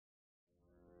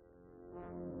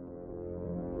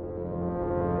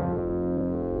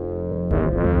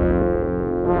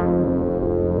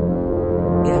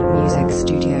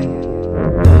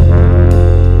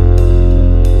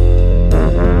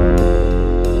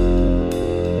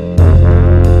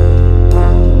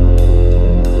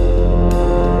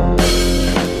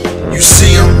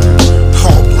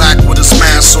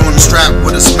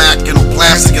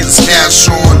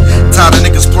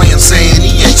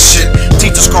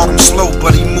called him slow,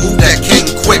 but he moved that king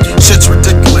quick. Shit's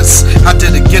ridiculous, how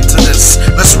did it get to this?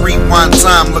 Let's rewind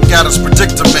time, look at his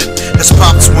predicament. His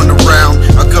pops went around,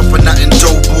 a good for nothing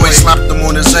dope boy. Slapped him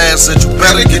on his ass, said you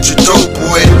better get your dope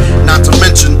boy. Not to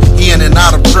mention, he in and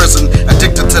out of prison,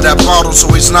 addicted to that bottle, so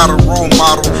he's not a role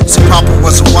model. See, Papa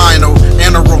was a wino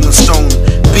and a Rolling Stone,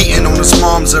 beating on his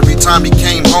moms every time he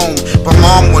came home. But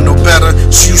mom was no better,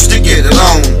 she used to get it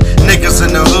on. Niggas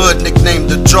in the hood nicknamed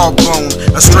the jawbone.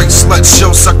 A straight slut,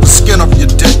 she'll suck the skin off your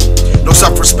dick. No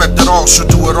self-respect at all, she'll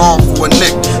do it all for a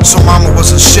nick. So mama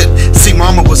wasn't shit, see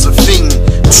mama was a fiend.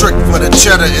 Trick for the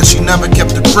cheddar and she never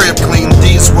kept the crib clean.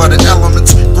 These were the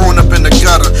elements, growing up in the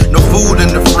gutter. No food in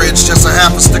the fridge, just a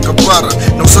half a stick of butter.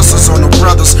 No sisters or no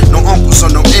brothers, no uncles or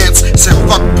no aunts. Said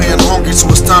fuck being hungry, so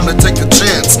it's time to take a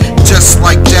chance. Just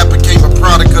like that, became a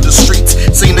product of the streets.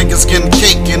 See niggas getting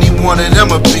cake and he wanted them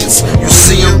a piece. You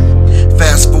see him?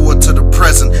 Fast forward to the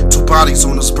present, 2 bodies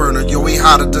on his burner, yo, he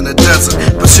hotter than the desert.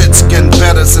 But shit's getting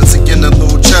better since he getting a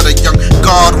little cheddar. Young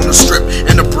guard on the strip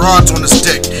and the broads on his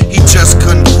dick. He just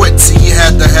couldn't quit, see he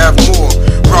had to have more.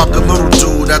 Robbed a little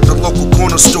dude at the local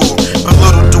corner store, but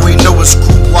little do he know his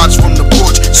crew watch from the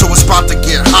porch. So it's about to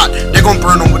get hot, they gon'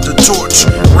 burn him with the torch.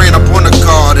 Ran up on the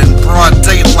guard in broad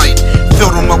daylight,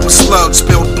 filled him up with slugs,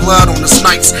 spilled blood on his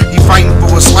nights. He fighting for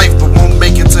his life but won't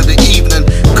make it to the evening.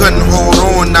 Couldn't hold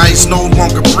on, now he's no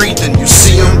longer breathing. You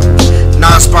see him?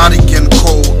 Now his body getting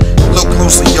cold. Look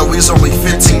closely, yo, he's only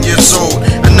 15 years old.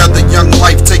 Another young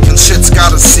life taking shit's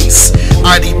gotta cease.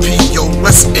 IDP, yo,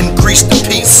 let's increase the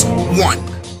peace. 1.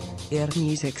 Air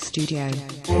Music Studio.